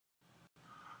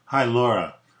Hi,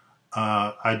 Laura.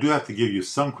 I do have to give you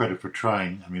some credit for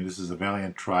trying. I mean, this is a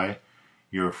valiant try.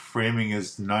 Your framing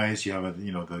is nice. You have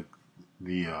the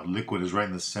liquid is right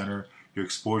in the center. Your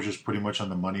exposure is pretty much on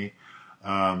the money.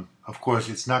 Of course,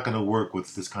 it's not going to work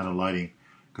with this kind of lighting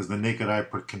because the naked eye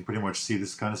can pretty much see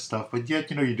this kind of stuff. But yet,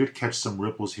 you did catch some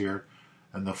ripples here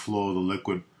and the flow of the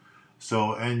liquid.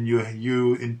 So, and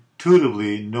you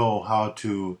intuitively know how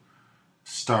to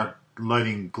start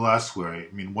lighting glassware. I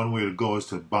mean, one way to go is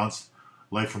to bounce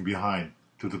light from behind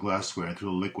through the glassware and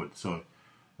through the liquid. So,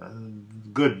 uh,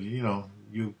 good.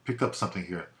 You picked up something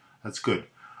here. That's good.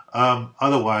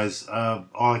 Otherwise,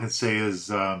 all I can say is,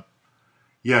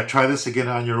 yeah, try this again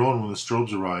on your own when the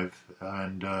strobes arrive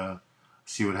and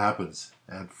see what happens.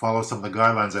 And follow some of the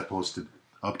guidelines I posted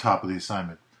up top of the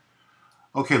assignment.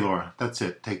 Okay, Laura, that's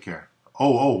it. Take care.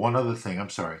 One other thing. I'm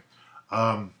sorry.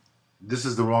 Um, this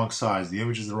is the wrong size. The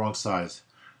image is the wrong size.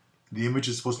 The image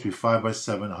is supposed to be 5 by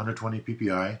 7, 120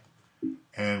 ppi,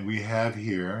 and we have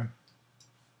here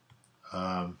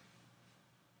um,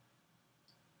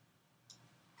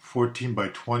 14 by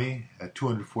 20 at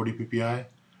 240 ppi.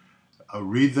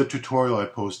 Read the tutorial I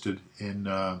posted in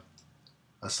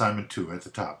assignment 2 at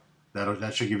the top.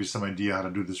 That should give you some idea how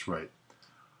to do this right.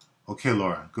 Okay,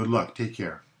 Laura, good luck. Take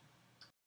care.